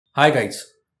Hi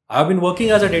guys, I've been working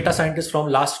as a data scientist from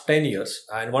last 10 years,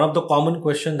 and one of the common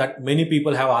questions that many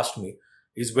people have asked me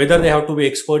is whether they have to be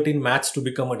expert in maths to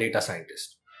become a data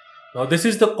scientist. Now this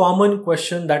is the common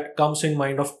question that comes in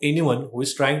mind of anyone who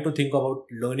is trying to think about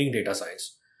learning data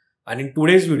science. And in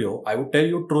today's video, I will tell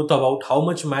you truth about how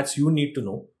much maths you need to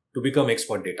know to become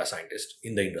expert data scientist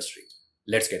in the industry.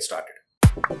 Let's get started.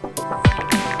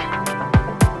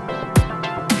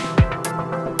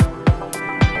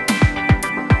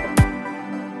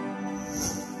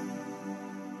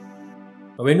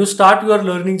 When you start your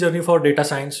learning journey for data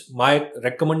science, my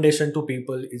recommendation to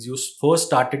people is you first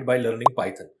started by learning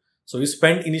Python. So you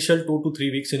spend initial 2 to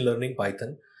 3 weeks in learning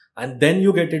Python, and then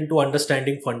you get into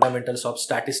understanding fundamentals of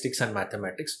statistics and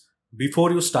mathematics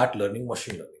before you start learning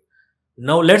machine learning.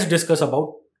 Now let's discuss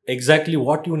about exactly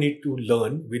what you need to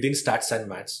learn within stats and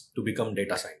maths to become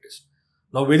data scientist.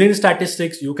 Now within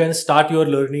statistics, you can start your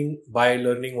learning by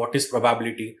learning what is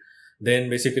probability,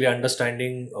 then basically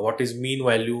understanding what is mean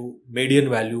value, median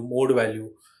value, mode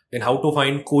value, then how to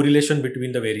find correlation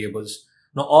between the variables.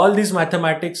 Now all these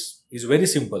mathematics is very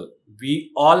simple.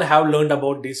 We all have learned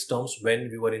about these terms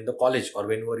when we were in the college or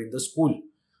when we were in the school.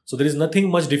 So there is nothing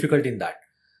much difficult in that.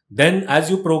 Then as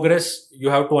you progress,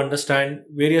 you have to understand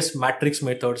various matrix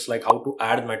methods like how to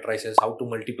add matrices, how to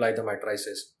multiply the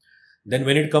matrices. Then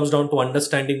when it comes down to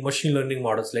understanding machine learning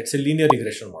models, let's say linear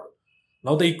regression model.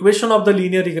 Now the equation of the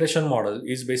linear regression model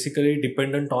is basically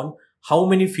dependent on how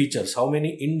many features, how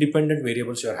many independent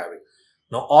variables you are having.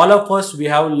 Now all of us, we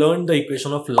have learned the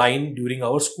equation of line during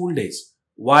our school days.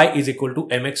 Y is equal to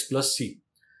mx plus c,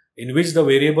 in which the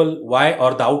variable y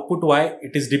or the output y,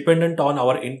 it is dependent on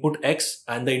our input x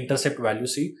and the intercept value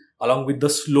c along with the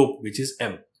slope, which is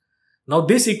m. Now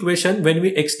this equation, when we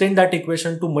extend that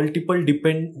equation to multiple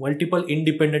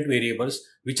independent variables,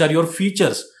 which are your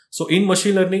features. So in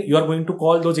machine learning, you are going to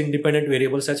call those independent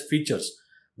variables as features.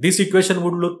 This equation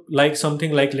would look like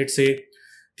something like, let's say,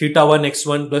 theta 1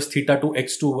 x1 plus theta 2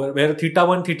 x2, where theta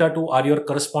 1, theta 2 are your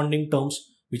corresponding terms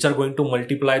which are going to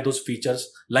multiply those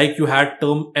features. Like you had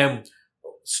term m,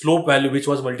 slope value, which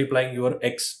was multiplying your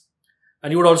x.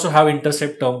 And you would also have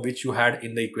intercept term, which you had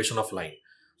in the equation of line.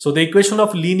 So the equation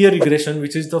of linear regression,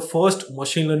 which is the first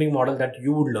machine learning model that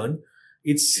you would learn,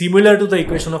 it's similar to the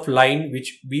equation of line,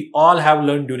 which we all have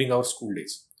learned during our school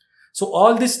days. So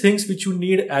all these things which you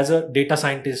need as a data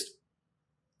scientist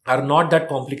are not that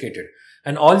complicated.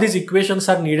 And all these equations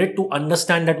are needed to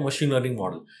understand that machine learning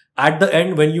model. At the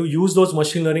end, when you use those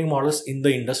machine learning models in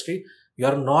the industry, you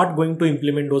are not going to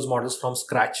implement those models from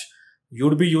scratch. You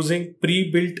would be using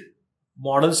pre-built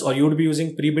models, or you would be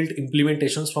using pre-built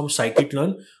implementations from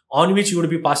scikit-learn, on which you would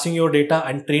be passing your data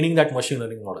and training that machine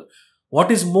learning model. What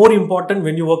is more important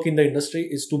when you work in the industry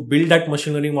is to build that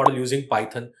machine learning model using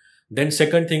Python. Then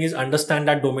second thing is understand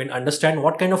that domain, understand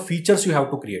what kind of features you have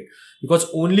to create, because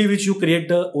only when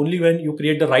you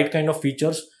create the right kind of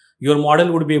features, your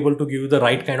model would be able to give you the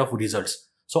right kind of results.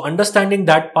 So understanding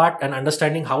that part and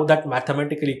understanding how that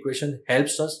mathematical equation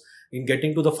helps us in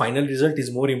getting to the final result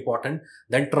is more important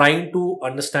than trying to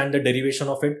understand the derivation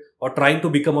of it or trying to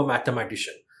become a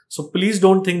mathematician. So please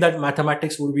don't think that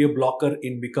mathematics would be a blocker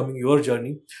in becoming your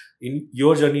journey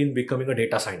in becoming a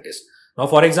data scientist. Now,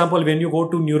 for example, when you go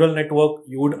to neural network,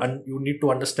 you need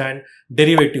to understand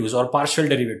derivatives or partial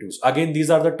derivatives. Again, these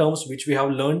are the terms which we have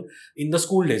learned in the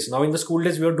school days. Now, in the school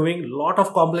days, we are doing a lot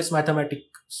of complex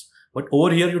mathematics, but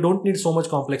over here, you don't need so much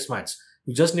complex maths.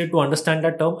 You just need to understand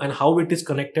that term and how it is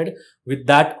connected with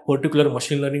that particular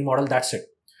machine learning model. That's it.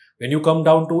 When you come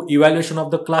down to evaluation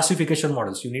of the classification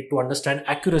models, you need to understand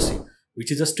accuracy,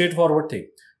 which is a straightforward thing.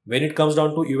 When it comes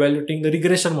down to evaluating the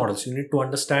regression models, you need to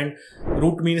understand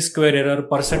root mean square error,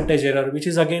 percentage error, which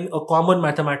is again a common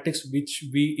mathematics which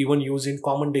we even use in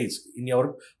common days, in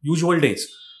our usual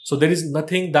days. So there is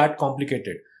nothing that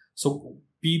complicated. So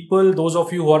people, those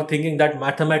of you who are thinking that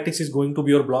mathematics is going to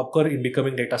be your blocker in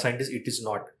becoming data scientist, it is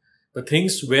not. The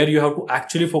things where you have to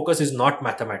actually focus is not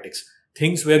mathematics.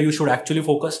 Things where you should actually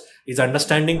focus is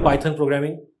understanding Python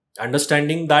programming,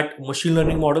 understanding that machine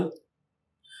learning model,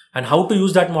 and how to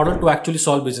use that model to actually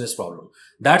solve business problem.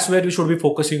 That's where you should be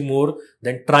focusing more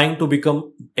than trying to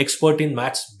become expert in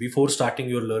maths before starting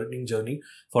your learning journey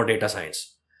for data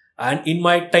science. And in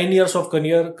my 10 years of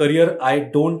career, I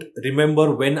don't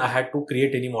remember when I had to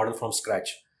create any model from scratch.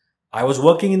 I was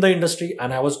working in the industry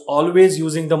and I was always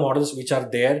using the models which are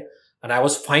there. And I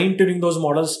was fine-tuning those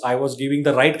models. I was giving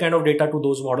the right kind of data to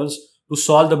those models to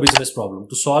solve the business problem,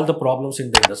 to solve the problems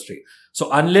in the industry.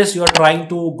 So unless you are trying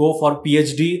to go for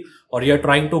PhD or you are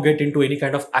trying to get into any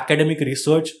kind of academic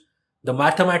research, the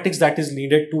mathematics that is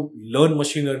needed to learn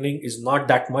machine learning is not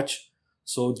that much.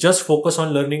 So just focus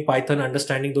on learning Python,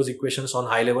 understanding those equations on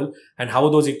high level and how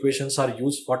those equations are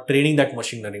used for training that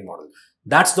machine learning model.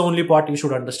 That's the only part you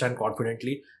should understand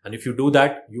confidently. And if you do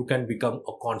that, you can become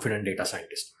a confident data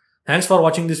scientist. Thanks for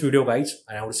watching this video, guys,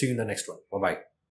 and I will see you in the next one. Bye-bye.